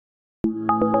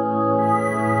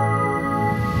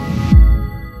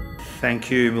Thank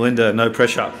you, Melinda. No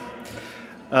pressure.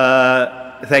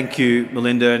 Thank you,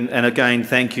 Melinda, and again,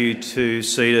 thank you to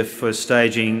CEDA for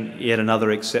staging yet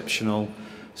another exceptional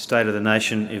State of the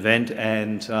Nation event,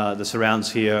 and the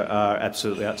surrounds here are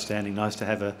absolutely outstanding. Nice to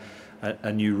have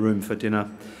a new room for dinner.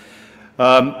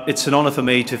 It's an honour for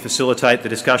me to facilitate the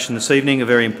discussion this evening, a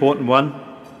very important one.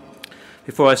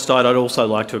 Before I start, I'd also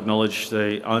like to acknowledge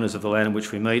the owners of the land in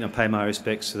which we meet and pay my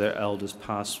respects to their elders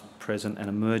past, present and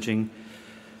emerging.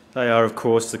 They are, of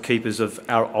course, the keepers of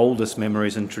our oldest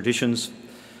memories and traditions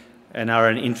and are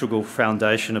an integral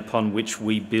foundation upon which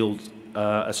we build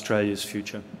Australia's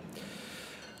future.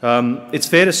 It's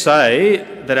fair to say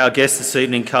that our guest this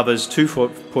evening covers two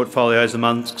portfolios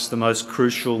amongst the most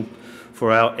crucial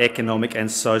for our economic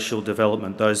and social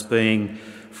development, those being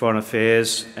Foreign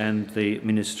Affairs and the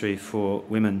Ministry for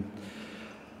Women.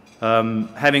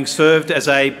 Having served as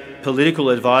a political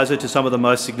advisor to some of the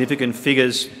most significant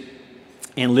figures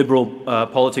in Liberal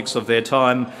politics of their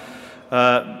time,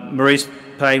 Marise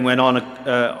Payne went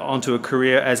onto a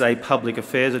career as a public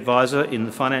affairs advisor in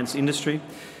the finance industry.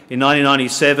 In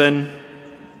 1997,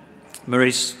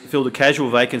 Marise filled a casual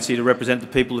vacancy to represent the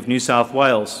people of New South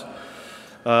Wales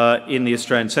in the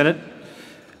Australian Senate,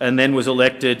 and then was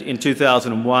elected in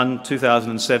 2001,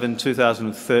 2007,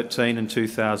 2013 and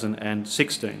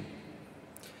 2016.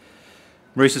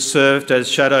 Marise has served as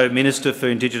Shadow Minister for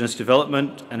Indigenous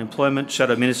Development and Employment,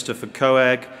 Shadow Minister for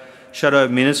COAG, Shadow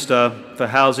Minister for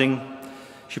Housing.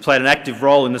 She played an active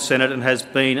role in the Senate and has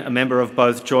been a member of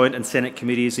both Joint and Senate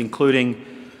committees, including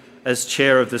as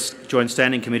Chair of the Joint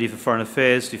Standing Committee for Foreign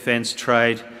Affairs, Defence,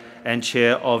 Trade and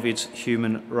Chair of its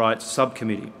Human Rights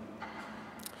Subcommittee.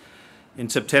 In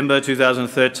September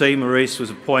 2013, Marise was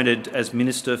appointed as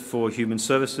Minister for Human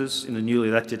Services in the newly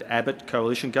elected Abbott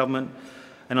coalition government,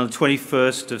 and on the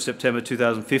 21st of September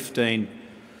 2015,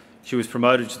 she was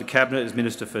promoted to the Cabinet as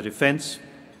Minister for Defence.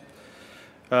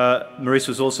 Marise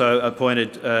was also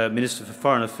appointed Minister for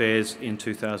Foreign Affairs in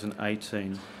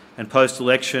 2018. And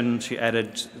post-election, she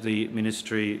added the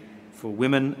Ministry for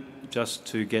Women, just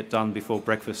to get done before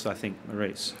breakfast, I think,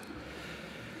 Marise.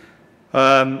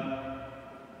 I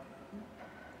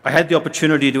had the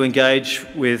opportunity to engage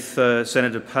with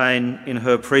Senator Payne in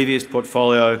her previous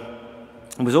portfolio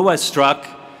and was always struck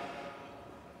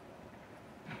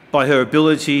by her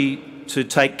ability to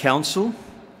take counsel,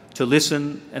 to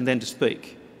listen and then to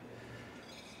speak.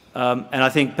 And I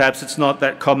think perhaps it's not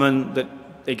that common that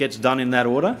it gets done in that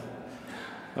order.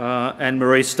 And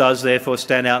Marise does therefore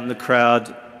stand out in the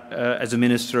crowd as a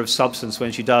minister of substance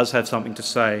when she does have something to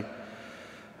say.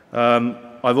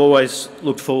 I've always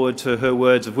looked forward to her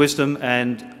words of wisdom,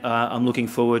 and I'm looking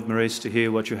forward, Marise, to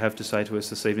hear what you have to say to us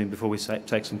this evening before we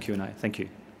take some Q&A. Thank you.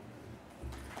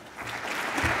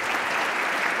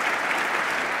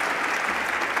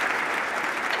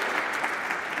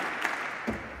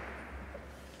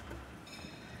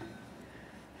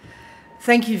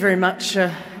 Thank you very much,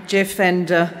 Jeff and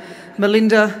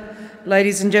Melinda.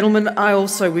 Ladies and gentlemen, I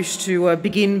also wish to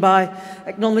begin by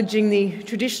acknowledging the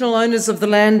traditional owners of the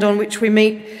land on which we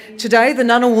meet today, the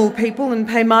Ngunnawal people, and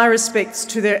pay my respects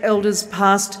to their elders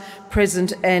past,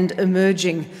 present and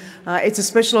emerging. It's a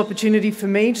special opportunity for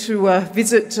me to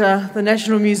visit the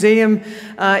National Museum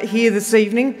here this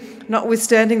evening,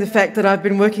 notwithstanding the fact that I've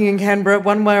been working in Canberra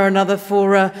one way or another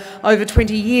for over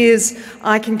 20 years.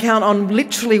 I can count on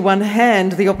literally one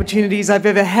hand the opportunities I've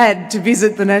ever had to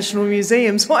visit the National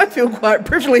Museum, so I feel quite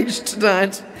privileged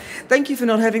tonight. Thank you for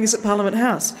not having this at Parliament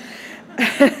House.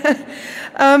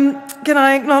 Can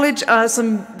I acknowledge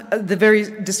the very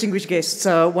distinguished guests,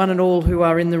 one and all who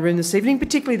are in the room this evening,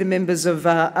 particularly the members of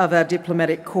our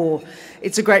diplomatic corps.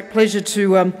 It's a great pleasure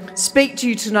to speak to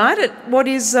you tonight at what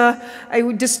is a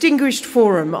distinguished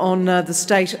forum on the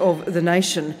state of the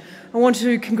nation. I want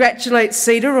to congratulate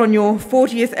CEDA on your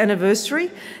 40th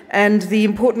anniversary and the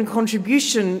important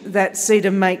contribution that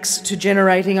CEDA makes to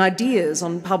generating ideas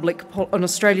on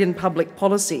Australian public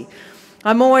policy.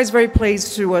 I'm always very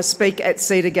pleased to speak at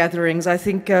CEDA gatherings. I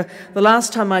think the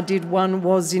last time I did one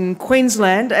was in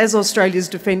Queensland as Australia's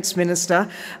Defence Minister,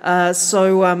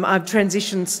 so I've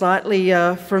transitioned slightly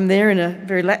from there in a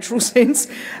very lateral sense,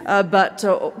 but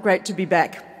great to be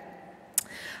back.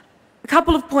 A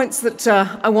couple of points that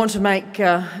I want to make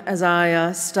as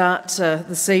I start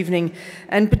this evening,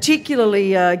 and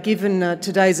particularly given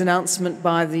today's announcement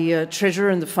by the Treasurer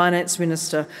and the Finance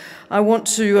Minister, I want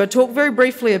to talk very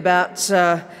briefly about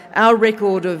our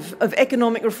record of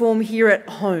economic reform here at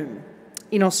home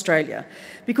in Australia,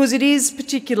 because it is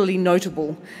particularly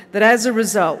notable that as a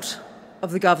result,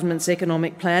 of the government's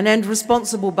economic plan and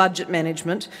responsible budget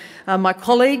management, my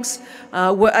colleagues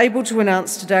were able to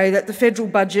announce today that the federal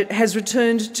budget has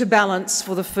returned to balance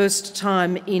for the first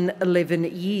time in 11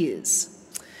 years.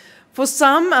 For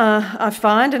some, I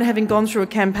find, and having gone through a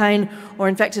campaign, or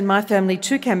in fact in my family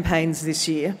 2 campaigns this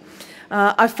year,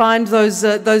 I find those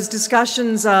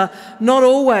discussions are not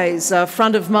always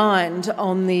front of mind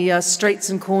on the streets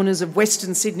and corners of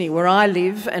Western Sydney, where I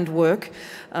live and work,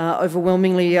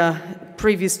 overwhelmingly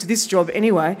previous to this job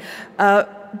anyway.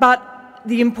 But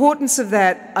the importance of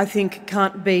that, I think,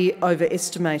 can't be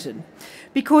overestimated,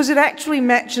 because it actually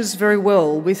matches very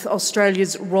well with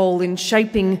Australia's role in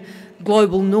shaping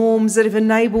global norms that have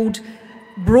enabled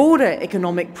broader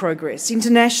economic progress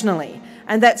internationally,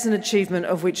 and that's an achievement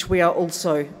of which we are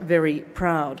also very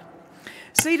proud.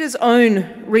 CEDA's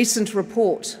own recent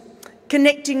report,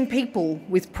 Connecting People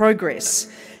with Progress,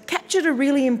 captured a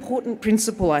really important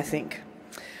principle, I think.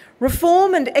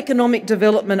 Reform and economic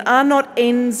development are not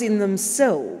ends in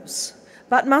themselves,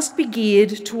 but must be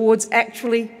geared towards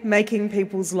actually making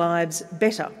people's lives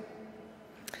better.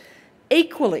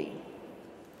 Equally,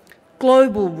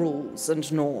 global rules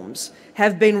and norms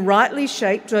have been rightly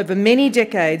shaped over many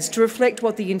decades to reflect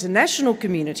what the international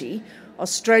community,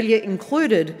 Australia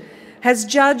included, has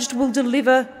judged will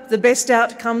deliver the best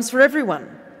outcomes for everyone.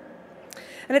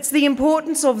 And it's the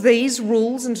importance of these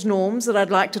rules and norms that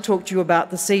I'd like to talk to you about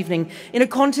this evening in a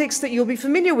context that you'll be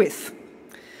familiar with.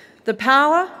 The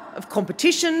power of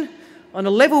competition on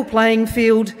a level playing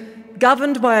field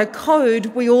governed by a code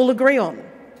we all agree on.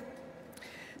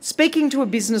 Speaking to a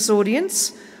business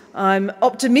audience, I'm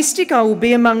optimistic I will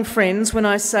be among friends when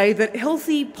I say that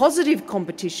healthy, positive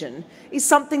competition is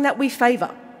something that we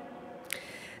favour.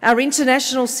 Our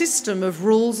international system of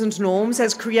rules and norms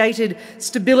has created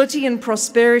stability and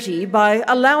prosperity by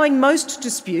allowing most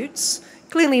disputes,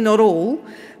 clearly not all,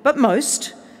 but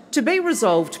most, to be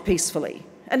resolved peacefully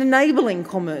and enabling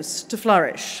commerce to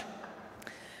flourish.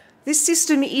 This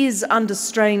system is under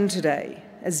strain today,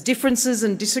 as differences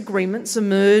and disagreements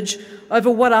emerge over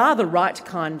what are the right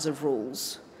kinds of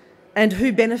rules and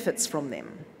who benefits from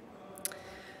them.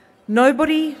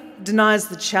 Nobody denies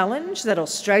the challenge that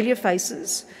Australia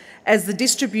faces as the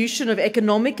distribution of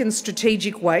economic and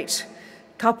strategic weight,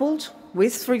 coupled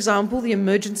with, for example, the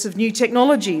emergence of new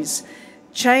technologies,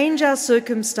 change our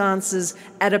circumstances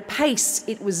at a pace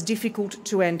it was difficult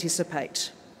to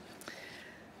anticipate.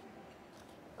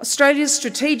 Australia's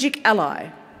strategic ally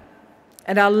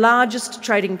and our largest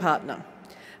trading partner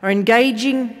are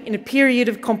engaging in a period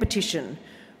of competition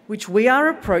which we are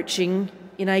approaching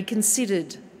in a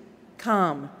considered,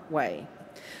 calm way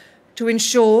to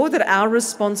ensure that our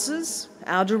responses,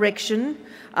 our direction,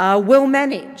 are well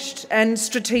managed and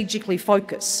strategically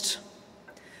focused.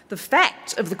 The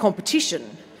fact of the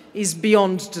competition is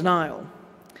beyond denial,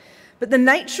 but the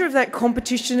nature of that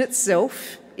competition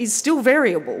itself is still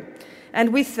variable,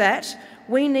 and with that,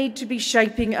 we need to be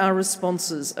shaping our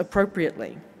responses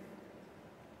appropriately.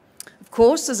 Of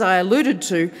course, as I alluded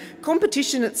to,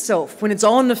 competition itself, when it's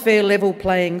on a fair level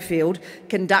playing field,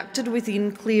 conducted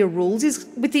within clear rules,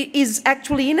 is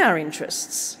actually in our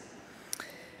interests.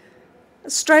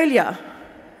 Australia,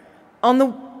 on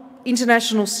the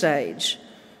international stage,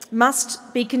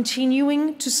 must be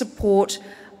continuing to support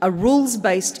a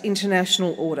rules-based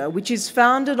international order which is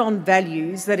founded on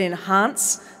values that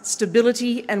enhance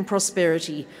stability and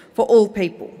prosperity for all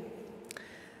people.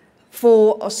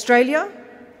 For Australia,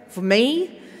 for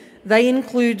me, they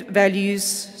include values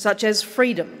such as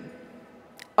freedom,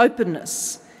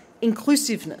 openness,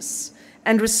 inclusiveness,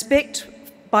 and respect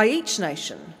by each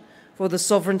nation for the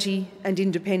sovereignty and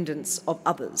independence of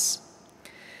others.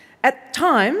 At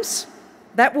times,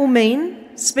 that will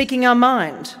mean speaking our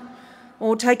mind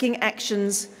or taking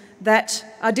actions that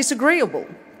are disagreeable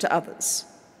to others.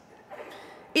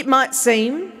 It might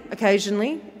seem,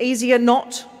 occasionally, easier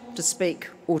not to speak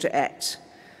or to act,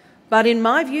 but in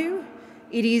my view,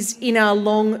 it is in our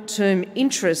long-term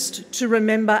interest to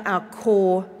remember our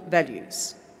core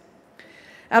values.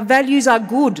 Our values are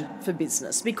good for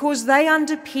business because they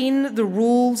underpin the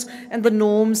rules and the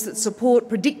norms that support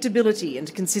predictability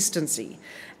and consistency,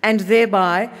 and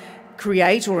thereby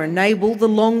create or enable the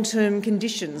long-term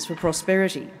conditions for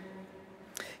prosperity.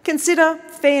 Consider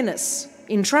fairness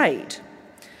in trade.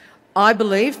 I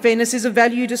believe fairness is a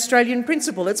valued Australian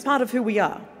principle. It's part of who we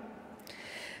are.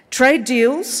 Trade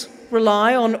deals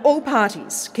rely on all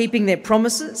parties keeping their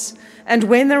promises and,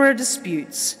 when there are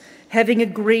disputes, having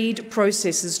agreed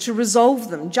processes to resolve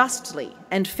them justly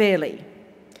and fairly.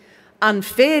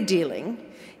 Unfair dealing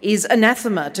is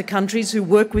anathema to countries who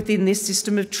work within this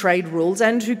system of trade rules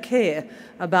and who care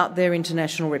about their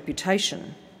international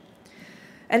reputation.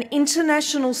 an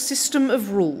international system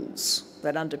of rules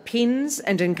that underpins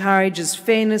and encourages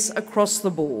fairness across the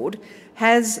board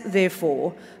has,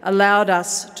 therefore, allowed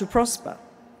us to prosper.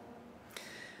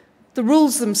 The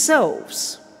rules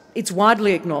themselves, it's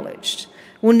widely acknowledged,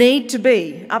 will need to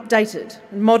be updated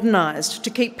and modernised to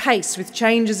keep pace with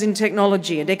changes in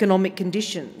technology and economic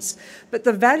conditions, but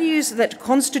the values that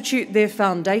constitute their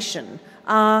foundation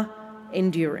are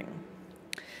enduring.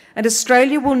 And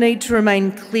Australia will need to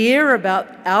remain clear about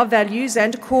our values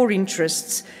and core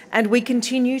interests, and we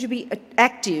continue to be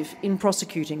active in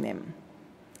prosecuting them.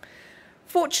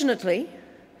 Fortunately,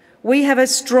 we have a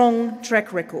strong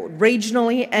track record,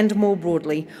 regionally and more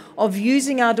broadly, of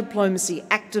using our diplomacy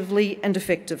actively and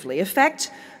effectively, a fact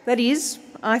that is,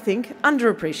 I think,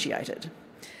 underappreciated.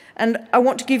 And I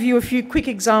want to give you a few quick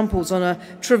examples on a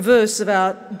traverse of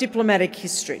our diplomatic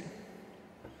history.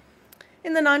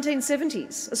 In the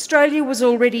 1970s, Australia was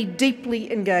already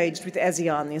deeply engaged with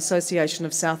ASEAN, the Association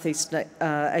of Southeast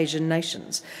Asian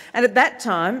Nations, and at that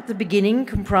time, the beginning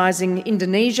comprising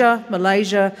Indonesia,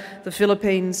 Malaysia, the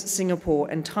Philippines,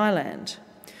 Singapore and Thailand.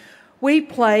 We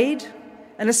played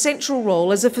an essential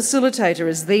role as a facilitator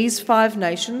as these 5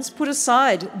 nations put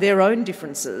aside their own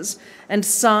differences and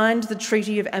signed the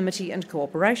Treaty of Amity and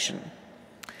Cooperation.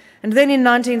 And then in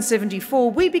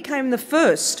 1974, we became the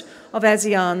first of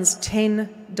ASEAN's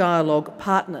 10 dialogue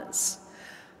partners,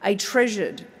 a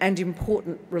treasured and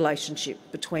important relationship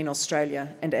between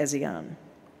Australia and ASEAN.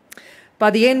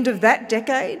 By the end of that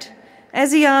decade,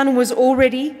 ASEAN was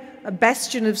already a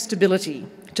bastion of stability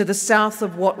to the south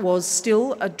of what was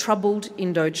still a troubled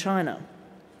Indochina.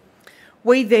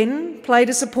 We then played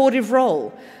a supportive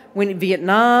role when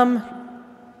Vietnam,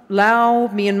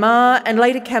 Laos, Myanmar and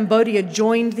later Cambodia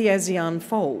joined the ASEAN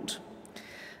fold.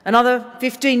 Another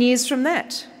 15 years from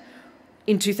that,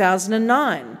 in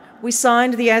 2009, we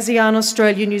signed the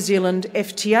ASEAN-Australia-New Zealand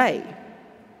FTA.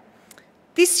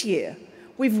 This year,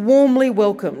 we've warmly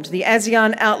welcomed the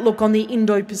ASEAN Outlook on the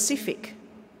Indo-Pacific.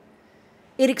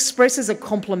 It expresses a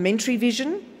complementary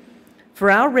vision for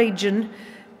our region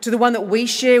to the one that we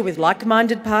share with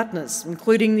like-minded partners,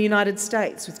 including the United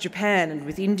States, with Japan and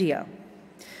with India.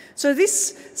 So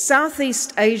this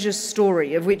Southeast Asia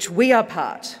story of which we are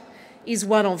part is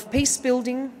one of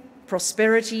peace-building,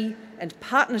 prosperity and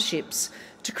partnerships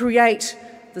to create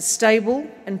the stable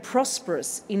and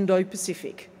prosperous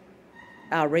Indo-Pacific,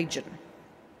 our region.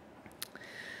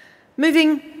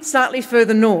 Moving slightly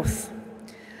further north,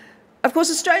 of course,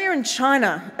 Australia and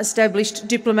China established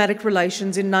diplomatic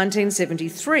relations in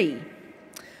 1973,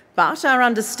 but our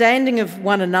understanding of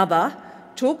one another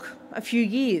took a few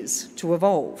years to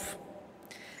evolve.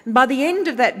 And by the end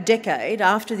of that decade,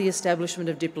 after the establishment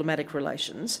of diplomatic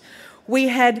relations, we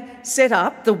had set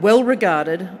up the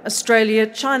well-regarded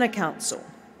Australia-China Council.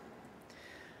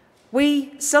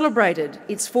 We celebrated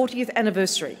its 40th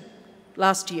anniversary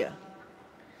last year.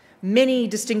 Many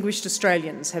distinguished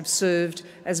Australians have served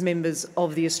as members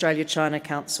of the Australia-China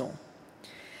Council.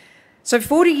 So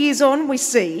 40 years on, we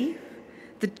see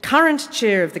the current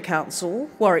chair of the Council,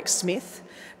 Warwick Smith,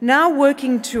 now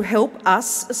working to help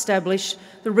us establish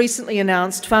the recently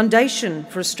announced Foundation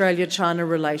for Australia-China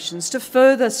Relations to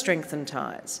further strengthen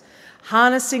ties,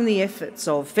 harnessing the efforts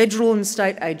of federal and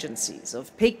state agencies,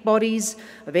 of peak bodies,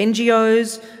 of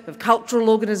NGOs, of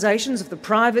cultural organisations, of the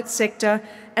private sector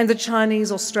and the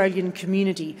Chinese-Australian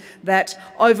community, that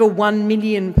over 1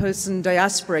 million person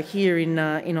diaspora here in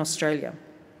Australia.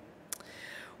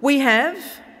 We have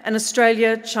an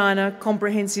Australia-China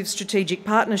Comprehensive Strategic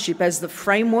Partnership as the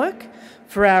framework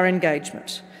for our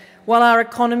engagement, while our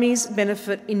economies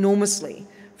benefit enormously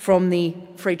from the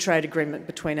free trade agreement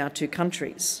between our two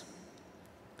countries.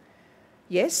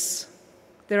 Yes,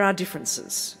 there are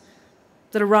differences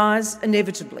that arise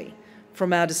inevitably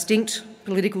from our distinct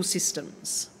political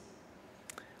systems.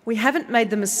 We haven't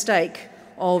made the mistake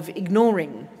of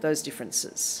ignoring those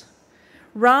differences.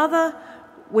 Rather,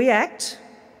 we act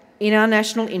in our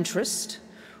national interest,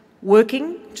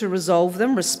 working to resolve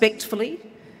them respectfully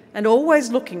and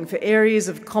always looking for areas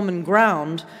of common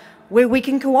ground where we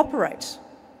can cooperate,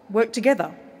 work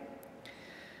together.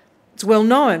 It's well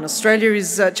known,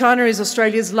 China is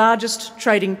Australia's largest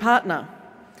trading partner.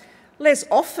 Less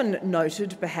often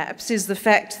noted, perhaps, is the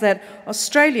fact that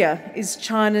Australia is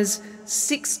China's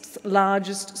 6th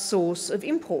largest source of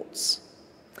imports.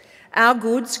 Our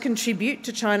goods contribute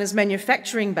to China's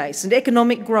manufacturing base and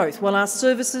economic growth, while our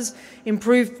services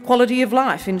improve quality of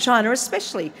life in China,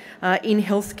 especially in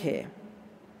healthcare.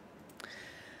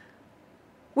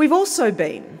 We've also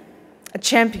been a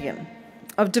champion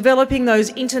of developing those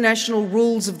international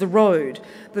rules of the road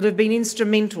that have been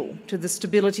instrumental to the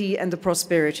stability and the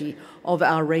prosperity of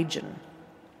our region.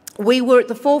 We were at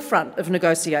the forefront of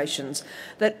negotiations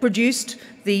that produced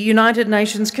the United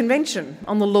Nations Convention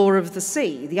on the Law of the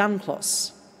Sea, the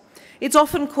UNCLOS. It's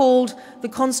often called the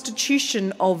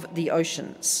Constitution of the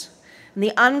Oceans. And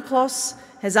the UNCLOS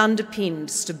has underpinned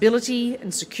stability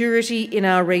and security in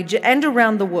our region and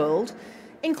around the world,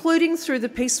 including through the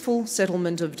peaceful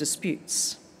settlement of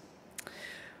disputes.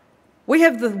 We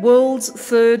have the world's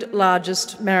third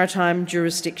largest maritime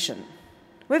jurisdiction.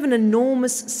 We have an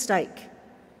enormous stake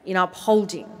in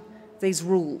upholding these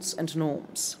rules and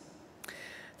norms.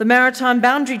 The Maritime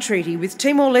Boundary Treaty with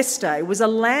Timor-Leste was a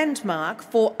landmark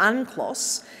for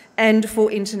UNCLOS and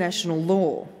for international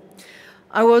law.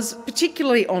 I was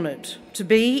particularly honoured to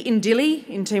be in Dili,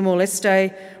 in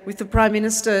Timor-Leste, with the Prime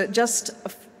Minister just a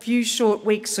few short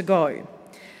weeks ago,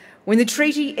 when the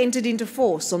treaty entered into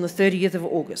force on the 30th of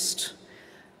August,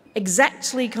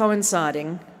 exactly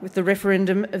coinciding with the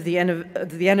referendum of the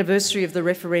anniversary of the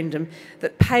referendum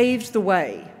that paved the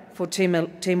way for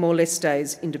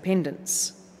Timor-Leste's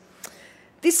independence.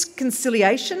 This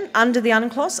conciliation under the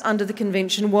UNCLOS, under the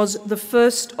Convention, was the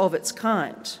first of its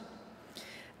kind.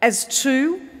 As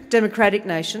two democratic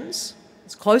nations,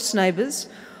 as close neighbours,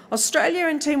 Australia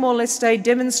and Timor-Leste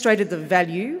demonstrated the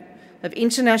value of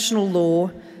international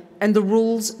law and the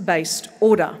rules-based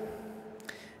order.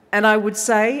 And I would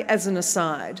say, as an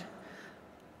aside,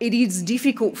 it is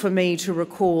difficult for me to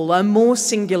recall a more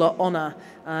singular honour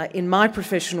in my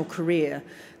professional career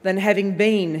than having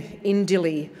been in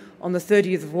Dili on the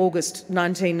 30th of August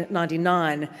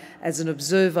 1999 as an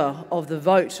observer of the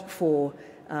vote for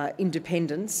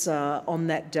independence on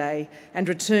that day, and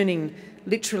returning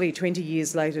literally 20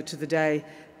 years later to the day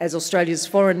as Australia's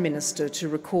Foreign Minister to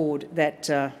record that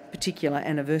particular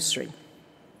anniversary.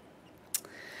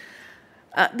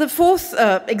 The fourth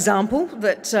example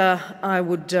that I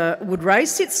would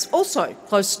raise sits also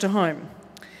close to home.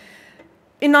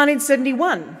 In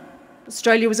 1971,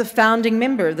 Australia was a founding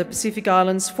member of the Pacific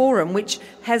Islands Forum, which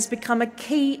has become a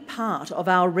key part of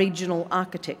our regional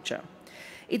architecture.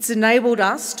 It's enabled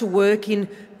us to work in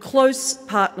close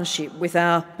partnership with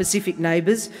our Pacific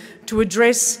neighbours to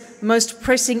address most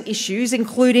pressing issues,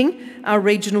 including our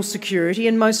regional security,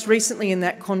 and most recently in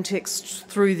that context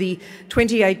through the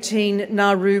 2018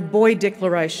 Nauru Boy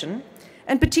Declaration,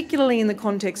 and particularly in the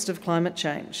context of climate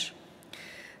change.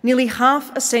 Nearly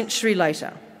half a century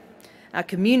later, our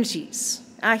communities,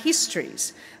 our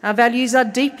histories, our values are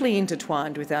deeply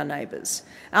intertwined with our neighbours.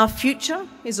 Our future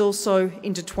is also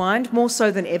intertwined, more so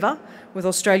than ever, with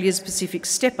Australia's Pacific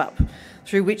Step-Up,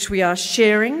 through which we are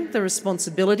sharing the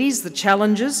responsibilities, the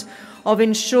challenges of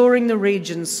ensuring the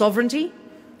region's sovereignty,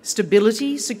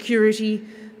 stability, security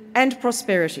and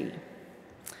prosperity.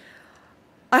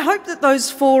 I hope that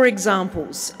those four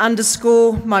examples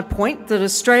underscore my point that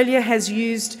Australia has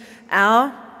used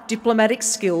our diplomatic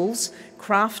skills,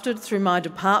 crafted through my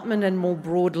department and more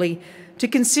broadly, to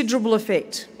considerable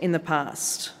effect in the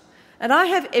past. And I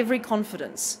have every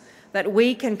confidence that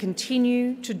we can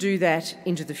continue to do that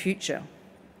into the future.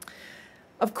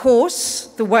 Of course,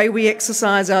 the way we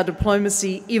exercise our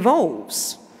diplomacy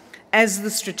evolves as the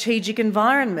strategic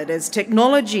environment, as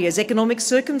technology, as economic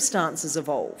circumstances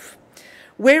evolve.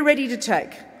 We're ready to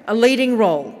take a leading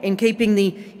role in keeping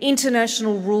the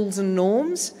international rules and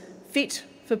norms fit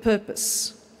for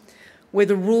purpose. Where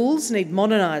the rules need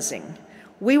modernising,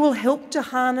 we will help to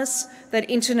harness that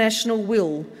international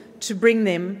will to bring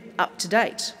them up to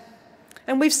date.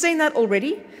 And we've seen that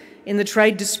already in the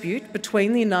trade dispute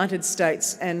between the United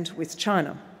States and with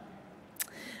China.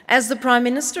 As the Prime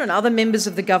Minister and other members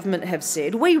of the government have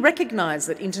said, we recognise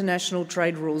that international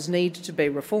trade rules need to be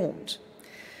reformed.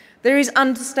 There is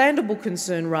understandable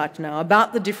concern right now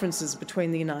about the differences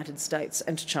between the United States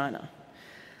and China.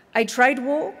 A trade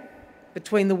war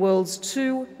between the world's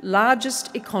two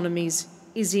largest economies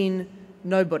is in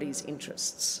nobody's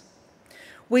interests.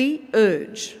 We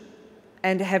urge,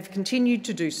 and have continued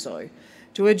to do so,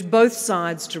 to urge both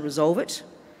sides to resolve it,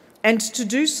 and to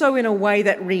do so in a way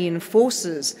that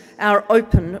reinforces our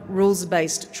open,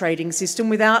 rules-based trading system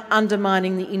without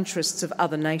undermining the interests of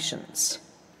other nations.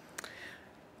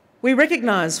 We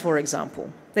recognise, for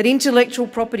example, that intellectual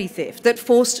property theft, that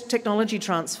forced technology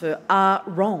transfer are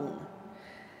wrong.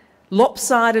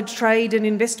 Lopsided trade and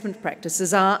investment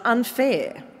practices are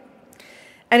unfair.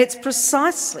 And it's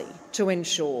precisely to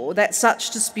ensure that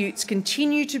such disputes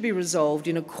continue to be resolved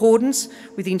in accordance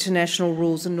with international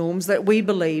rules and norms that we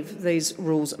believe these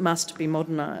rules must be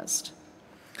modernised.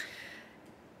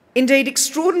 Indeed,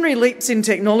 extraordinary leaps in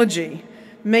technology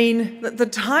mean that the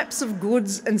types of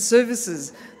goods and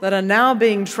services that are now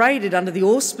being traded under the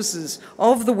auspices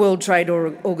of the World Trade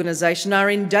Organization are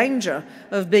in danger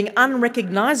of being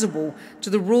unrecognisable to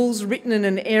the rules written in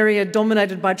an area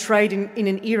dominated by trade in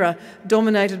an era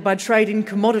dominated by trade in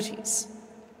commodities.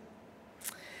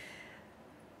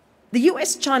 The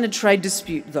US-China trade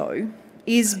dispute, though,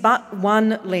 is but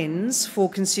one lens for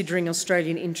considering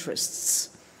Australian interests.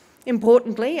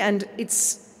 Importantly, and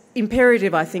it's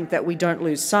imperative, I think, that we don't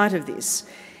lose sight of this,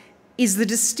 is the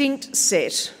distinct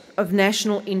set of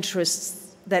national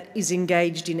interests that is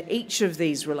engaged in each of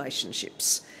these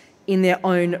relationships in their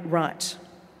own right.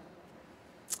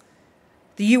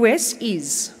 The US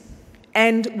is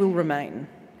and will remain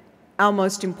our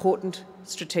most important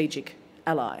strategic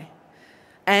ally.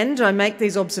 And I make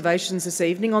these observations this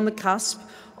evening on the cusp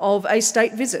of a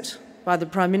state visit by the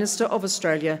Prime Minister of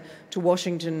Australia to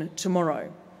Washington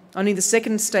tomorrow. Only the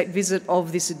second state visit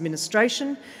of this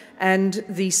administration, and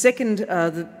the second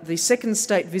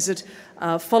state visit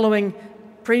following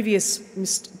previous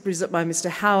visit by Mr.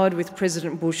 Howard with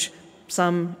President Bush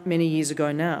some many years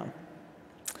ago now.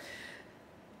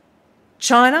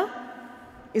 China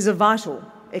is a vital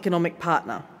economic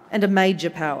partner and a major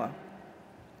power.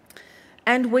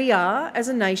 And we are, as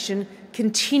a nation,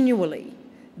 continually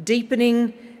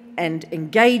deepening and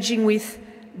engaging with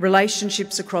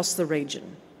relationships across the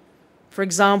region. For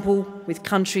example, with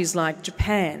countries like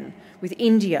Japan, with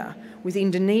India, with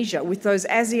Indonesia, with those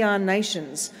ASEAN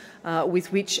nations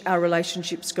with which our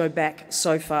relationships go back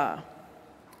so far.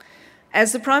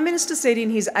 As the Prime Minister said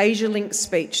in his Asia Link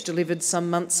speech delivered some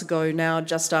months ago now,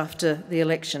 just after the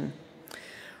election,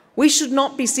 we should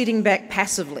not be sitting back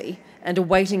passively and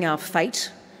awaiting our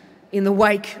fate in the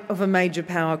wake of a major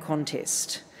power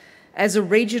contest. As a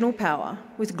regional power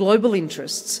with global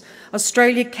interests,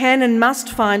 Australia can and must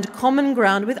find common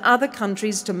ground with other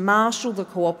countries to marshal the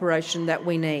cooperation that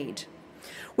we need.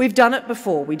 We've done it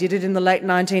before. We did it in the late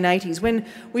 1980s when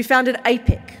we founded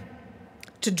APEC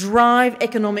to drive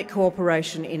economic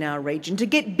cooperation in our region, to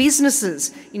get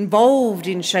businesses involved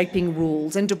in shaping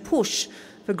rules and to push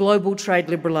for global trade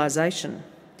liberalisation.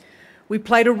 We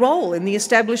played a role in the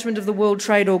establishment of the World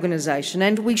Trade Organization,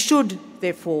 and we should,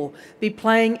 therefore, be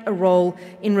playing a role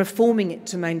in reforming it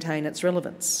to maintain its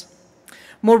relevance.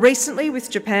 More recently, with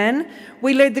Japan,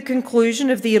 we led the conclusion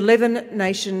of the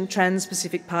 11-nation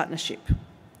Trans-Pacific Partnership.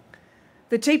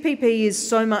 The TPP is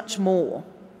so much more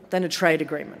than a trade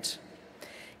agreement.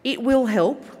 It will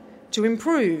help to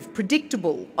improve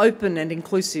predictable, open and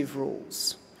inclusive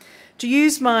rules. To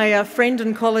use my friend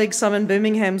and colleague Simon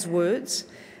Birmingham's words,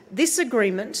 this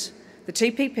agreement, the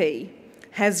TPP,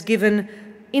 has given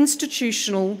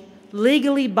institutional,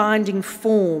 legally binding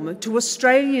form to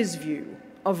Australia's view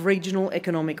of regional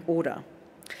economic order.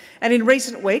 And in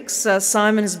recent weeks,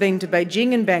 Simon has been to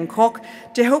Beijing and Bangkok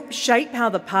to help shape how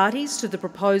the parties to the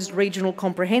proposed Regional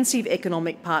Comprehensive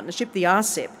Economic Partnership, the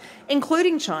RCEP,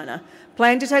 including China,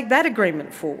 plan to take that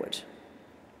agreement forward.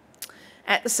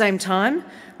 At the same time,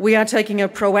 we are taking a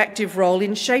proactive role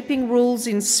in shaping rules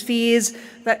in spheres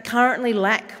that currently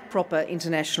lack proper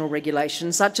international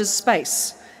regulation, such as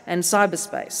space and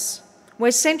cyberspace.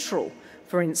 We're central,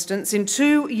 for instance, in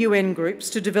 2 UN groups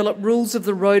to develop rules of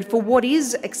the road for what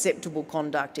is acceptable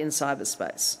conduct in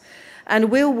cyberspace. And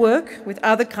we'll work with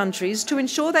other countries to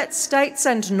ensure that states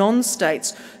and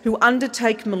non-states who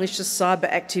undertake malicious cyber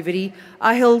activity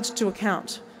are held to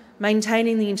account,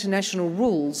 maintaining the international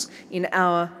rules in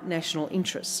our national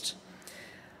interest.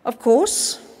 Of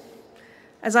course,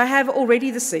 as I have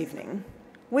already this evening,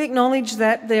 we acknowledge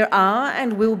that there are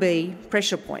and will be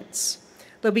pressure points.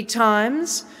 There'll be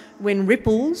times when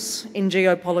ripples in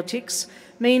geopolitics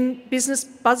mean business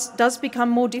does become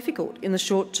more difficult in the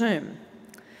short term.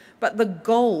 But the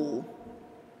goal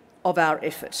of our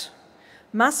effort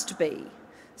must be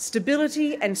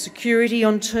stability and security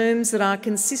on terms that are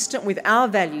consistent with our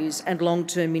values and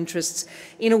long-term interests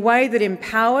in a way that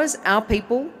empowers our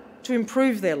people to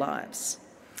improve their lives.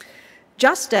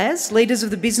 Just as leaders of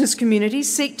the business community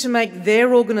seek to make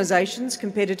their organisations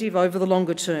competitive over the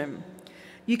longer term,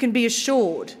 you can be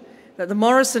assured that the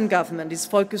Morrison government is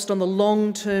focused on the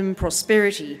long-term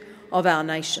prosperity of our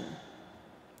nation.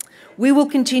 We will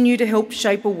continue to help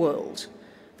shape a world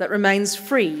that remains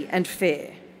free and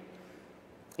fair,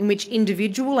 in which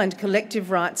individual and collective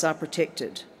rights are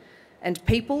protected, and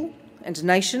people and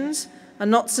nations are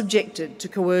not subjected to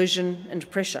coercion and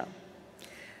pressure.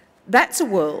 That's a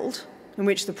world in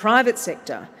which the private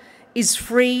sector is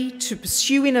free to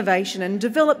pursue innovation and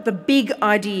develop the big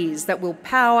ideas that will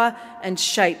power and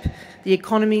shape the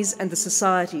economies and the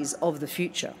societies of the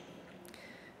future.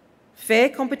 Fair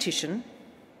competition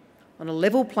on a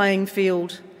level playing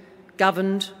field,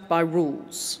 governed by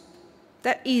rules.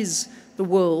 That is the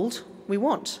world we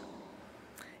want.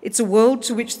 It's a world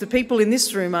to which the people in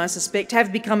this room, I suspect,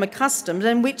 have become accustomed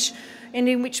and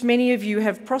in which many of you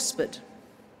have prospered.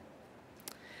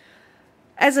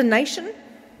 As a nation,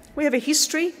 we have a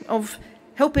history of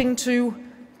helping to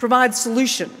provide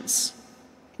solutions.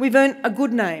 We've earned a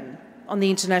good name on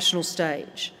the international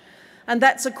stage, and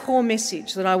that's a core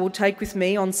message that I will take with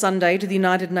me on Sunday to the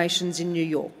United Nations in New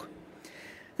York.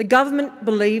 The government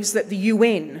believes that the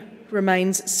UN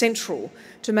remains central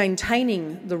to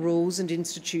maintaining the rules and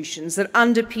institutions that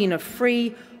underpin a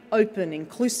free, open,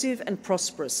 inclusive and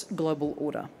prosperous global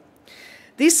order.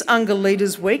 This UNGA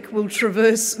Leaders Week will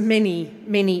traverse many,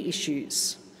 many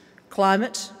issues: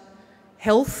 climate,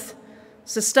 health,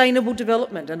 sustainable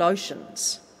development and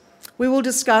oceans. We will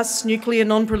discuss nuclear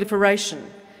non-proliferation,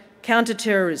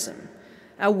 counter-terrorism,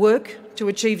 our work to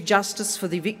achieve justice for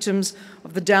the victims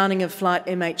of the downing of flight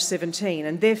MH17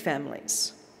 and their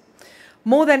families.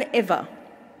 More than ever,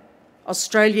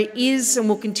 Australia is and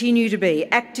will continue to be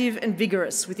active and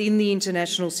vigorous within the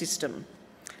international system.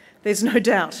 There's no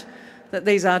doubt that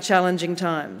these are challenging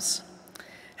times.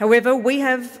 However, we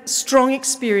have strong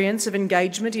experience of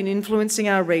engagement in influencing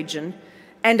our region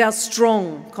and our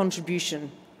strong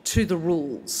contribution to the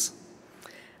rules.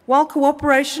 While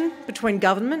cooperation between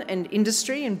government and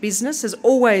industry and business has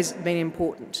always been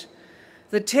important,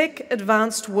 the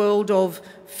tech-advanced world of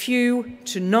few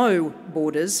to no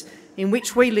borders in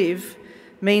which we live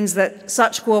means that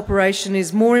such cooperation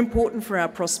is more important for our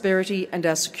prosperity and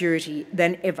our security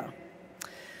than ever.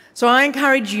 So I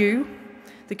encourage you,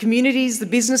 the communities, the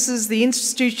businesses, the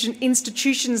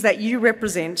institutions that you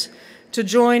represent, to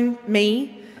join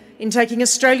me in taking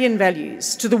Australian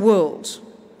values to the world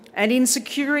and in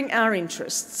securing our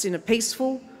interests in a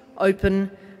peaceful,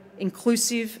 open,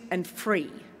 inclusive and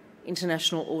free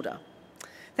international order.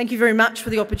 Thank you very much for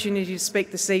the opportunity to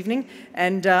speak this evening,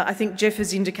 and I think Jeff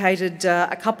has indicated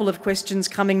a couple of questions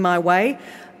coming my way.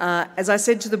 As I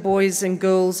said to the boys and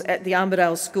girls at the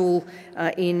Armidale School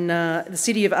in the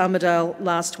city of Armidale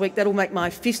last week, that'll make my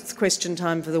 5th question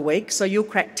time for the week, so you'll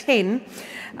crack 10,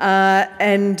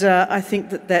 and I think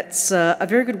that that's a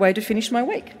very good way to finish my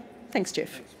week. Thanks,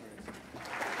 Jeff.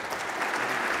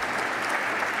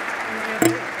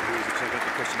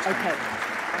 Okay.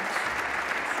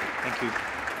 Thank you.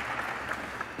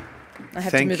 I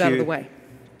have to move out of the way.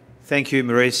 Thank you,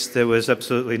 Marise. There was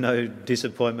absolutely no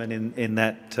disappointment in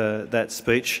that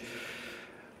speech.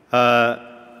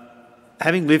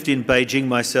 Having lived in Beijing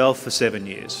myself for 7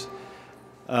 years,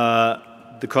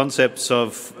 the concepts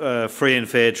of free and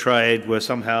fair trade were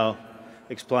somehow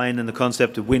explained, and the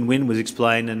concept of win-win was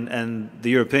explained, and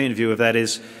the European view of that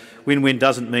is win-win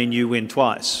doesn't mean you win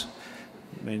twice.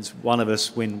 It means one of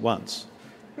us win once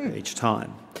each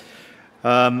time.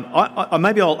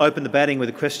 Maybe I'll open the batting with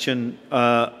a question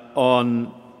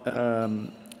on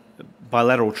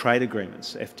bilateral trade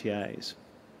agreements, FTAs.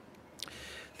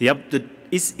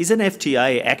 Is an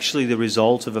FTA actually the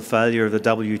result of a failure of the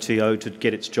WTO to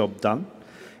get its job done?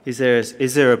 Is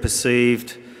there a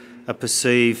perceived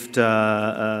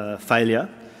failure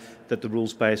that the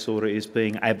rules-based order is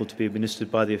being able to be administered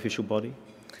by the official body?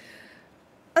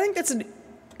 I think that's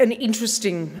an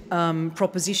interesting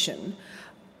proposition.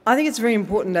 I think it's very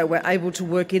important that we're able to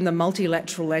work in the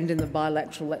multilateral and in the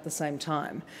bilateral at the same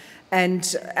time.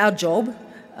 And our job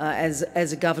as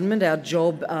a government, our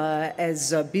job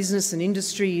as business and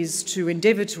industry is to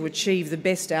endeavour to achieve the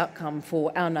best outcome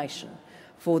for our nation,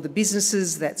 for the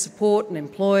businesses that support and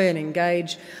employ and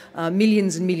engage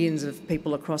millions and millions of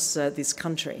people across this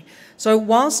country. So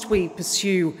whilst we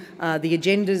pursue the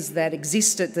agendas that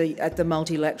exist at the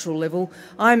multilateral level,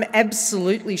 I'm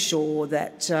absolutely sure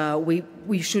that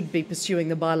we should be pursuing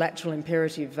the bilateral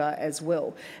imperative as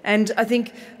well. And I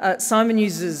think Simon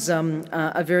uses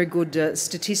a very good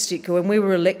statistic. When we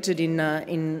were elected in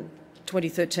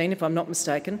 2013, if I'm not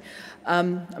mistaken,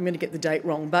 I'm going to get the date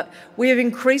wrong, but we have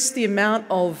increased the amount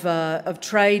of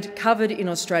trade covered in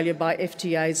Australia by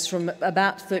FTAs from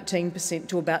about 13%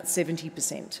 to about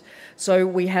 70%. So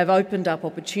we have opened up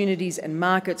opportunities and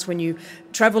markets. When you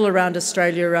travel around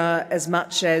Australia as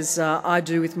much as I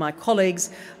do with my colleagues,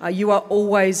 you are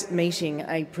always meeting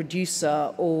a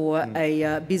producer or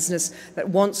a business that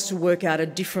wants to work out a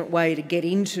different way to get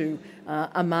into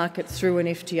a market through an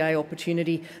FTA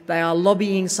opportunity. They are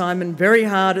lobbying Simon very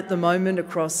hard at the moment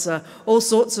across all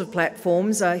sorts of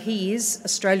platforms. He is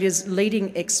Australia's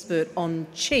leading expert on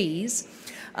cheese.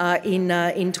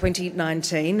 in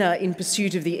 2019 in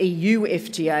pursuit of the EU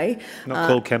FTA. Not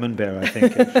called Camembert, I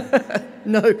think.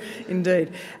 No,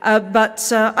 indeed.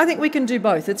 But I think we can do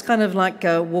both. It's kind of like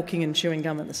walking and chewing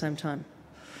gum at the same time.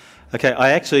 Okay,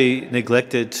 I actually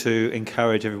neglected to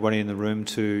encourage everybody in the room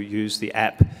to use the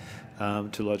app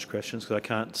to lodge questions because I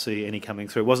can't see any coming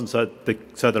through. It wasn't so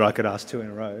that I could ask two in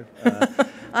a row.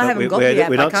 I haven't got the app.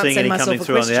 We're not seeing any coming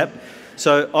through on the app.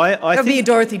 So I think... I'd be a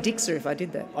Dorothy Dixer if I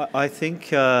did that. I think,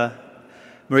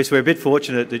 Marise, we're a bit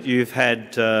fortunate that you've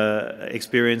had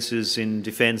experiences in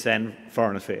defence and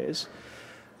foreign affairs.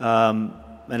 And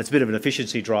it's a bit of an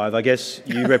efficiency drive. I guess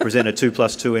you represent a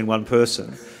 2+2 in one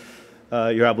person.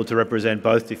 You're able to represent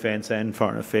both defence and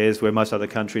foreign affairs, where most other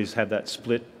countries have that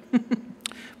split.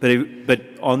 But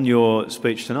on your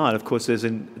speech tonight, of course,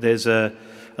 there's a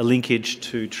linkage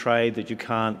to trade that you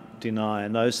can't deny,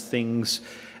 and those things,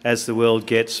 as the world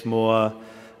gets more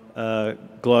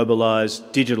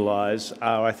globalised, digitalised,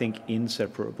 are, I think,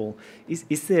 inseparable.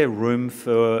 Is there room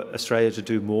for Australia to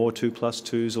do more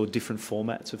 2+2s or different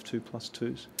formats of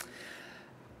 2+2s?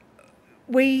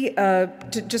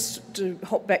 Just to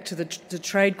hop back to the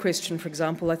trade question, for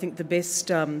example, I think the best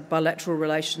bilateral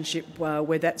relationship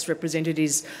where that's represented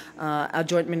is our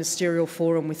joint ministerial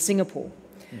forum with Singapore,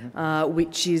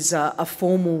 which is a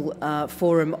formal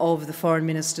forum of the Foreign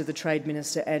Minister, the Trade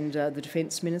Minister and the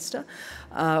Defence Minister.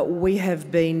 We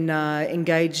have been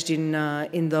engaged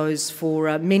in those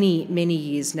for many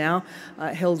years now,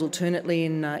 held alternately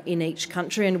in each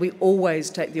country, and we always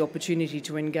take the opportunity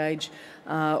to engage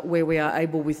where we are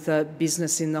able with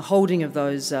business in the holding of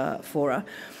those fora.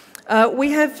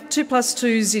 We have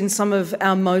 2+2s in some of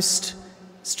our most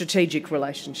strategic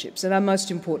relationships and our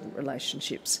most important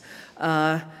relationships.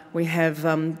 We have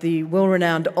the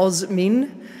well-renowned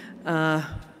AusMin,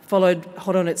 followed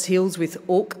hot on its heels with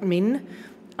AUKMin.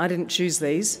 I didn't choose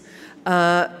these.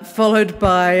 Followed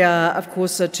by, of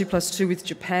course, 2+2 with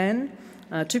Japan,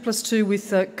 2+2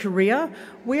 with Korea.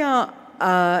 We are,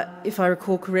 if I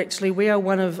recall correctly, we are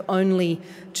one of only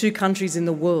 2 countries in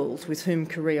the world with whom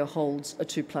Korea holds a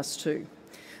 2+2.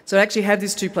 So to actually have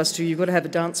this 2+2, you've got to have a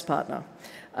dance partner.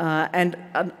 And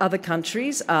other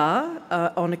countries are,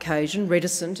 on occasion,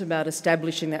 reticent about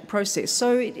establishing that process.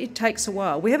 So it takes a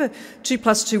while. We have a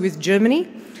 2+2 with Germany,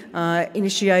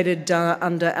 initiated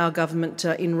under our government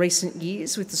in recent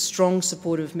years with the strong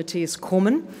support of Matthias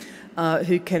Cormann,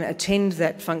 who can attend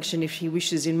that function if he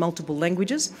wishes in multiple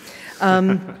languages.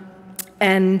 And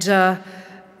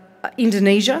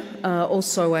Indonesia,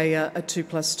 also a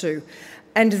 2+2.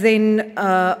 And then,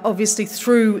 obviously,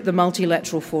 through the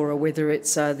multilateral fora, whether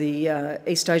it's the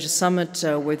East Asia Summit,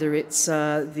 whether it's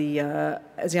the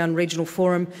ASEAN Regional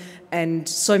Forum, and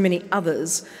so many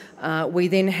others, we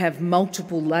then have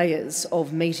multiple layers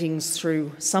of meetings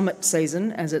through summit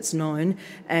season, as it's known,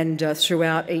 and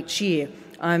throughout each year.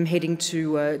 I'm heading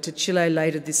to Chile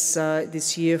later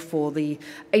this year for the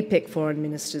APEC Foreign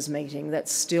Ministers meeting.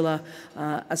 That's still a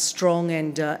strong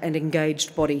and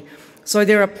engaged body. So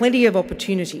there are plenty of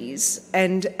opportunities,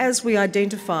 and as we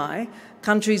identify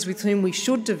countries with whom we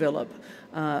should develop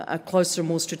a closer,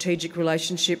 more strategic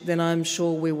relationship, then I'm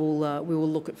sure we will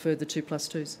look at further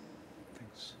 2+2s.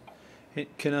 Thanks.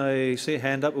 Can I see a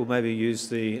hand up? We'll maybe use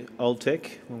the old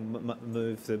tech. We'll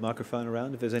move the microphone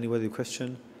around if there's any other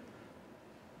question.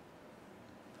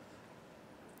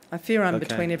 I fear I'm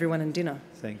between everyone and dinner.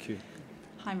 Thank you.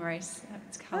 Hi, Marise.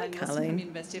 It's Colleen Wilson Colleen. from the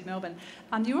University of Melbourne.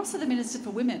 You're also the Minister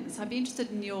for Women, so I'd be interested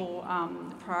in your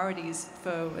priorities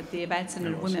for the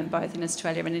advancement of women, both in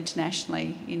Australia and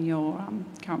internationally, in your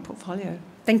current portfolio.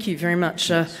 Thank you very much.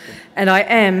 And I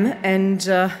am,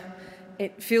 and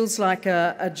it feels like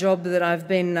a job that I've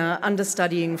been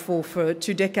understudying for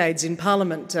 2 decades in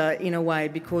Parliament, in a way,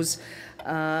 because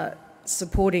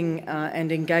supporting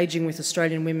and engaging with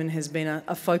Australian women has been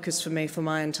a focus for me for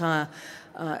my entire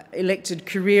elected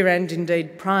career and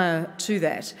indeed prior to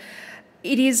that.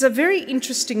 It is a very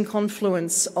interesting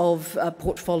confluence of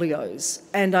portfolios,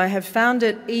 and I have found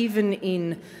it even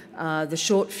in the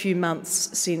short few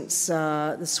months since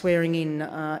the swearing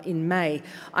in May.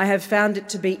 I have found it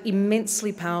to be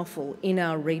immensely powerful in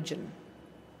our region.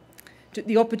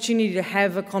 The opportunity to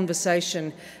have a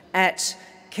conversation at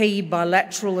key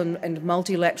bilateral and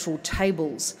multilateral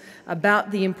tables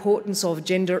about the importance of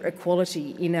gender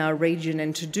equality in our region,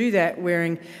 and to do that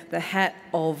wearing the hat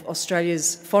of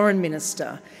Australia's Foreign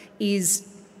Minister is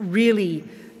really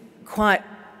quite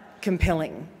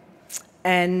compelling.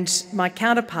 And my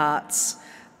counterparts,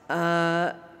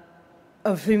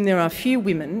 of whom there are few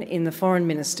women in the Foreign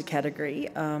Minister category,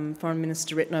 Foreign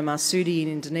Minister Retno Marsudi in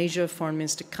Indonesia, Foreign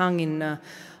Minister Kang in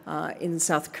in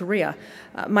South Korea.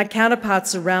 My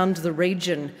counterparts around the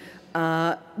region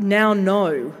now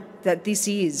know that this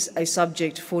is a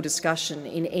subject for discussion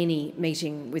in any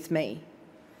meeting with me.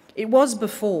 It was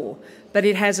before, but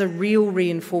it has a real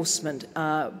reinforcement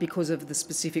because of the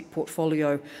specific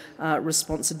portfolio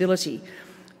responsibility.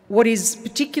 What is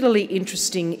particularly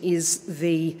interesting is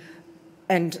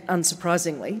and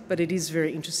unsurprisingly, but it is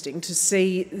very interesting to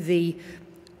see the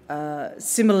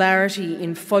similarity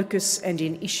in focus and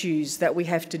in issues that we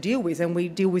have to deal with, and we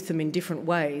deal with them in different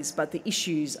ways, but the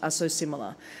issues are so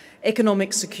similar.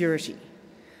 Economic security,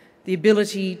 the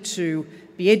ability to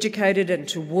be educated and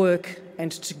to work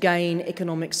and to gain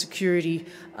economic security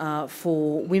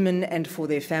for women and for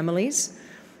their families,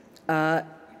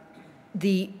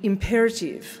 the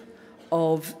imperative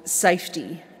of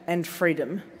safety and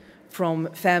freedom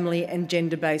from family and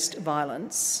gender-based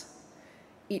violence.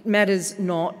 It matters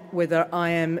not whether I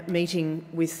am meeting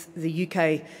with the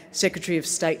UK Secretary of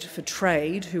State for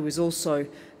Trade, who is also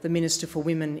the Minister for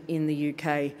Women in the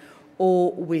UK,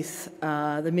 or with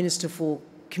the Minister for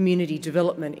Community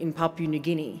Development in Papua New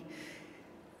Guinea.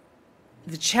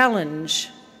 The challenge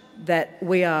that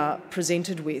we are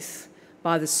presented with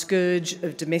by the scourge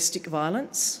of domestic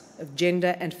violence, of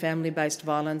gender and family-based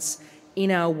violence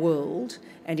in our world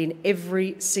and in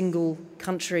every single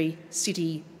country,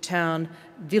 city, town,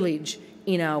 village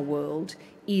in our world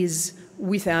is,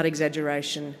 without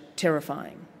exaggeration,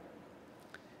 terrifying.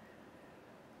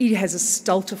 It has a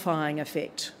stultifying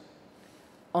effect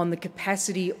on the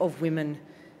capacity of women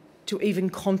to even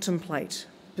contemplate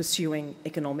pursuing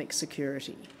economic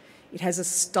security. It has a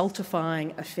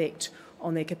stultifying effect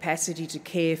on their capacity to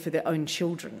care for their own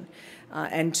children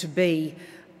and to be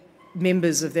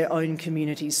members of their own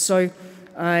communities. So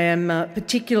I am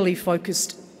particularly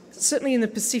focused, certainly in the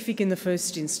Pacific in the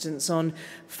first instance, on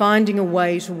finding a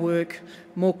way to work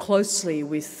more closely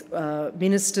with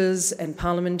ministers and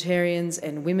parliamentarians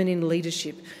and women in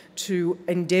leadership to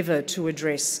endeavour to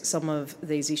address some of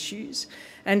these issues.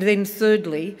 And then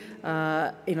thirdly,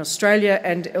 in Australia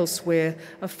and elsewhere,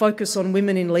 a focus on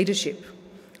women in leadership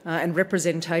and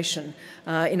representation.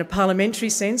 In a parliamentary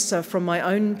sense, from my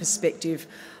own perspective,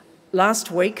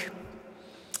 last week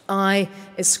I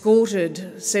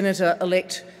escorted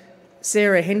Senator-elect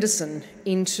Sarah Henderson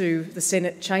into the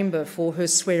Senate chamber for her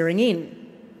swearing in.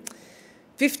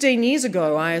 15 years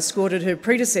ago, I escorted her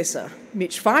predecessor,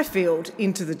 Mitch Fifield,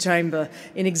 into the chamber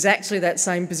in exactly that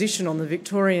same position on the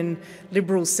Victorian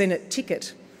Liberal Senate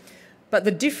ticket. But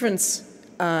the difference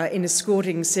in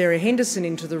escorting Sarah Henderson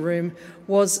into the room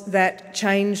was that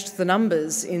changed the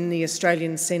numbers in the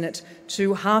Australian Senate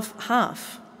to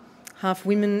half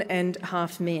women and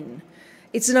half men.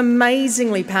 It's an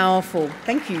amazingly powerful,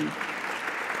 thank you.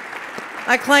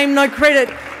 I claim no credit,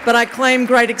 but I claim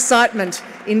great excitement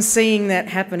in seeing that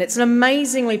happen. It's an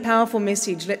amazingly powerful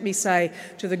message, let me say,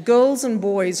 to the girls and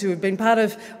boys who have been part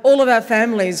of all of our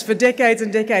families for decades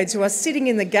and decades, who are sitting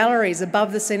in the galleries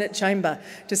above the Senate chamber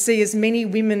to see as many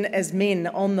women as men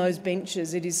on those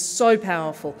benches. It is so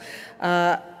powerful.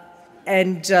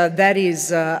 And that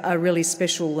is a really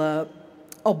special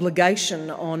obligation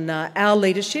on our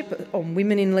leadership, on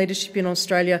women in leadership in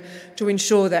Australia, to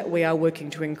ensure that we are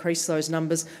working to increase those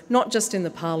numbers, not just in the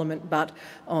Parliament, but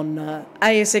on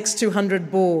ASX 200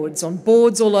 boards, on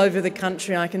boards all over the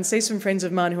country. I can see some friends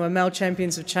of mine who are male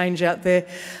champions of change out there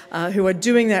who are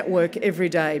doing that work every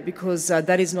day, because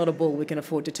that is not a ball we can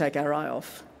afford to take our eye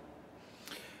off.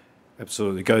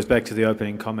 Absolutely. It goes back to the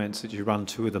opening comments that you run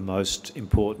two of the most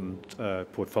important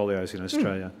portfolios in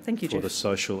Australia Thank you, for Jeff. the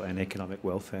social and economic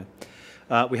welfare.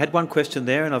 We had one question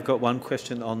there, and I've got one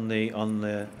question on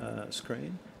the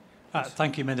screen.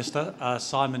 Thank you, Minister.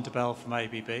 Simon DeBell from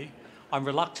ABB. I'm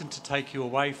reluctant to take you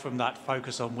away from that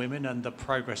focus on women and the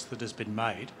progress that has been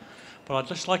made, but I'd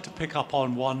just like to pick up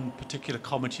on one particular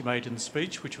comment you made in the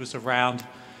speech, which was around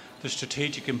the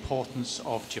strategic importance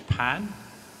of Japan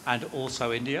and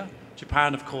also India.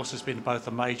 Japan, of course, has been both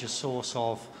a major source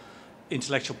of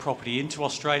intellectual property into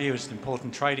Australia as an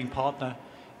important trading partner.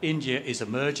 India is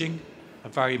emerging, a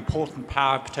very important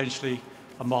power, potentially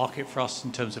a market for us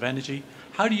in terms of energy.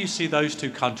 How do you see those two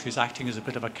countries acting as a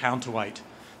bit of a counterweight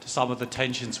to some of the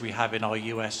tensions we have in our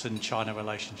US and China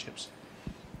relationships?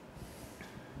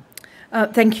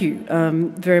 Thank you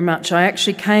very much. I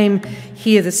actually came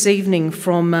here this evening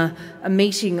from a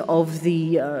meeting of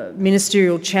the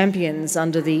ministerial champions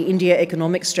under the India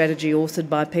Economic Strategy authored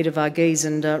by Peter Varghese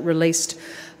and released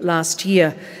last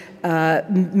year.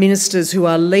 Ministers who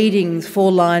are leading 4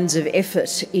 lines of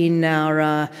effort in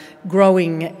our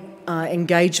growing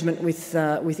engagement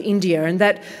with India. And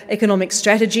that economic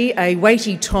strategy, a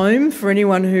weighty tome for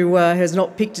anyone who has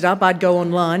not picked it up, I'd go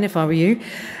online if I were you.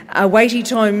 A weighty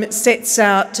tome sets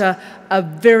out a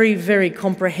very, very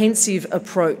comprehensive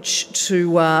approach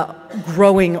to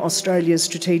growing Australia's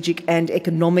strategic and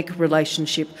economic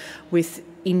relationship with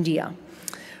India.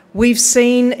 We've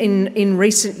seen in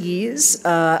recent years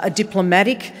a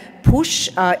diplomatic push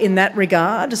in that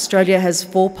regard. Australia has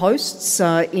 4 posts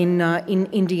in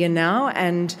India now,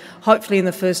 and hopefully in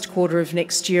the first quarter of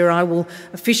next year I will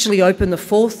officially open the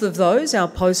 4th of those, our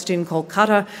post in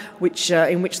Kolkata,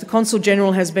 in which the Consul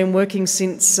General has been working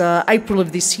since April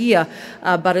of this year,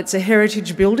 but it's a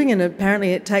heritage building and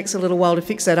apparently it takes a little while to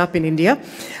fix that up in India,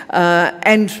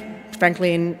 and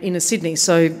frankly in Sydney,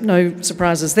 so no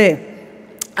surprises there.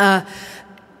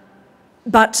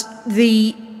 But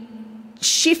the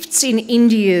shifts in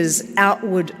India's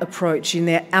outward approach, in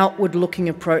their outward-looking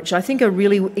approach, I think are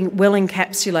really well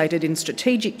encapsulated in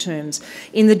strategic terms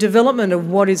in the development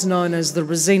of what is known as the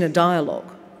Rasina Dialogue.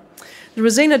 The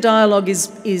Rasina Dialogue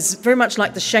is very much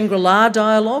like the Shangri-La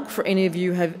Dialogue, for any of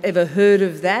you who have ever heard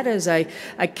of that, as a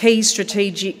key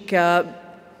strategic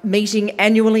meeting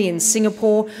annually in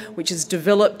Singapore, which has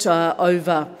developed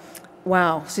over,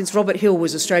 since Robert Hill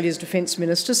was Australia's Defence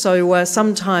Minister, so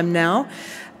some time now,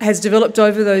 has developed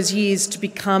over those years to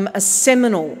become a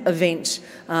seminal event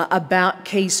about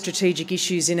key strategic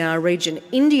issues in our region.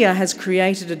 India has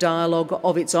created a dialogue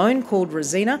of its own called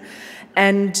Rasina,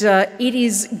 and it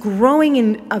is growing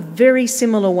in a very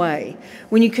similar way.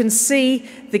 When you can see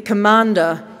the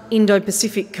commander,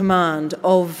 Indo-Pacific Command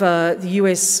of the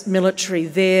US military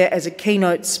there as a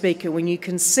keynote speaker, when you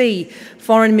can see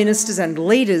foreign ministers and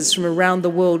leaders from around the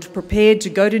world prepared to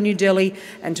go to New Delhi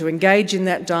and to engage in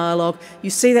that dialogue, you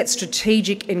see that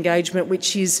strategic engagement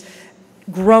which is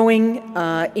growing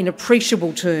in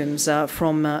appreciable terms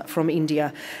from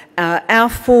India. Our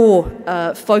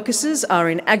 4 focuses are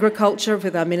in agriculture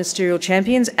with our ministerial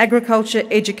champions, agriculture,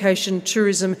 education,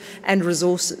 tourism and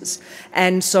resources.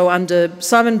 And so under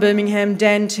Simon Birmingham,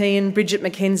 Dan Tehan, Bridget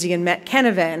McKenzie and Matt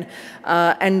Canavan,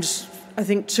 and I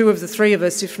think 2 of the 3 of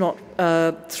us, if not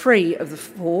 3 of the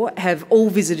 4, have all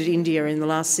visited India in the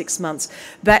last 6 months.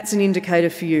 That's an indicator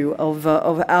for you of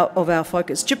our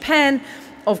focus. Japan,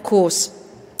 of course,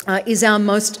 is our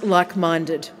most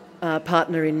like-minded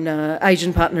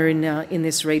Asian partner in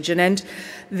this region, and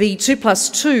the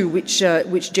 2+2,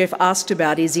 which Jeff asked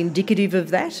about, is indicative of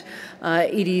that.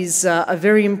 It is a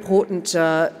very important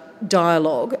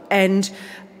dialogue and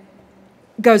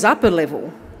goes up a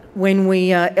level when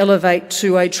we elevate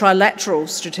to a trilateral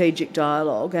strategic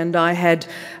dialogue. And I had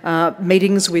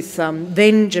meetings with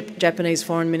then Japanese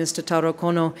Foreign Minister Taro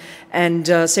Kono and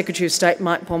Secretary of State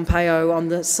Mike Pompeo on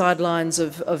the sidelines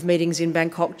of meetings in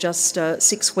Bangkok just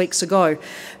 6 weeks ago.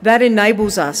 That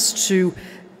enables us to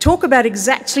talk about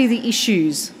exactly the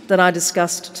issues that I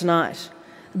discussed tonight,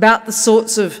 about the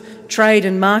sorts of trade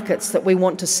and markets that we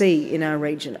want to see in our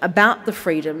region, about the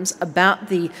freedoms, about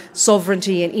the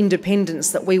sovereignty and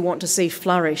independence that we want to see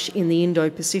flourish in the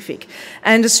Indo-Pacific.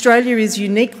 And Australia is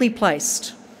uniquely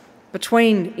placed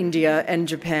between India and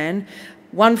Japan,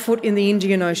 1 foot in the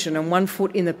Indian Ocean and 1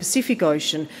 foot in the Pacific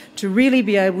Ocean, to really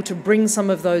be able to bring some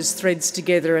of those threads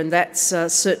together, and that's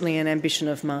certainly an ambition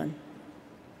of mine.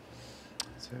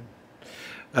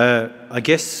 I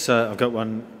guess I've got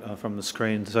one from the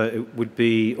screen, so it would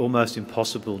be almost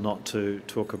impossible not to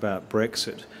talk about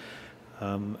Brexit.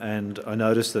 And I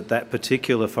noticed that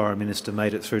particular Foreign Minister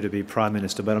made it through to be Prime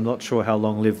Minister, but I'm not sure how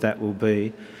long-lived that will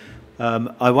be.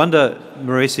 I wonder,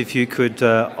 Marise, if you could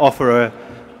offer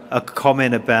a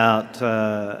comment about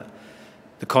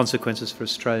the consequences for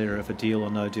Australia of a deal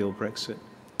or no deal Brexit.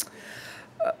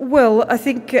 Well, I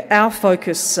think our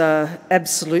focus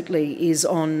absolutely is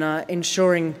on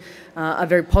ensuring a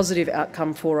very positive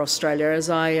outcome for Australia. As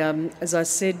I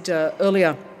said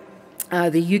earlier,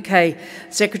 the UK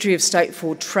Secretary of State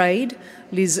for Trade,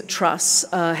 Liz Truss,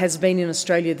 has been in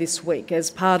Australia this week as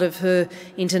part of her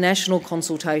international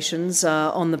consultations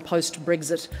on the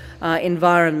post-Brexit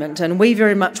environment. And we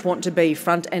very much want to be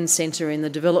front and centre in the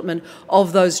development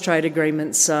of those trade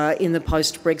agreements in the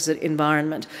post-Brexit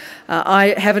environment.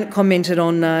 I haven't commented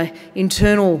on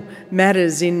internal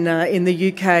matters in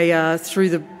the UK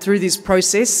through this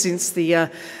process since the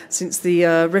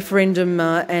referendum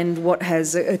and what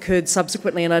has occurred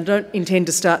subsequently, and I don't intend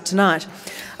to start tonight.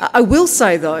 I will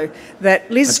say, though, that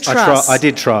Liz Truss... I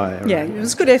did try. Right. Yeah, it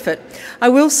was a good effort. I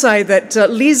will say that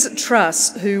Liz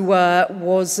Truss, who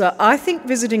was, I think,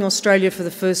 visiting Australia for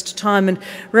the first time and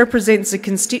represents a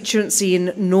constituency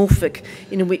in Norfolk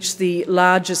in which the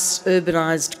largest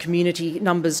urbanised community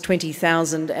numbers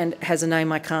 20,000 and has a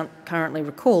name I can't currently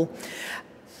recall,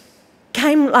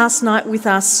 came last night with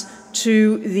us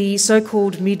to the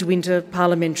so-called midwinter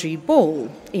parliamentary ball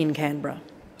in Canberra.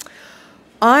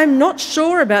 I'm not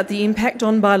sure about the impact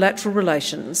on bilateral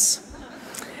relations.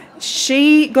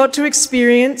 She got to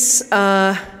experience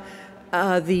the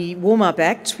warm-up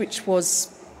act, which was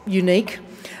unique.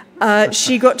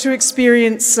 She got to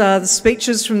experience the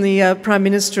speeches from the Prime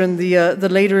Minister and the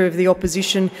Leader of the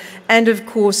Opposition, and of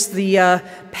course the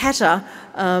patter,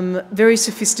 very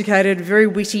sophisticated, very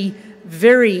witty,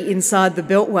 very inside the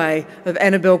beltway of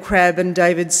Annabel Crabb and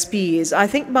David Spears. I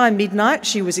think by midnight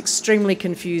she was extremely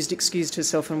confused, excused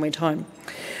herself and went home.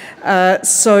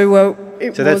 So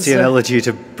that's the analogy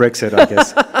to Brexit, I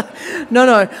guess.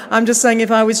 No, I'm just saying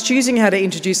if I was choosing how to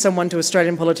introduce someone to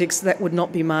Australian politics, that would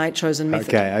not be my chosen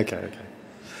method.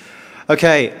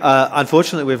 Okay,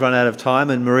 unfortunately we've run out of time,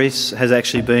 and Marise has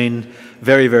actually been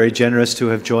very, very generous to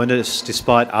have joined us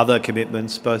despite other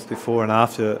commitments both before and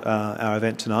after our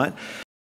event tonight.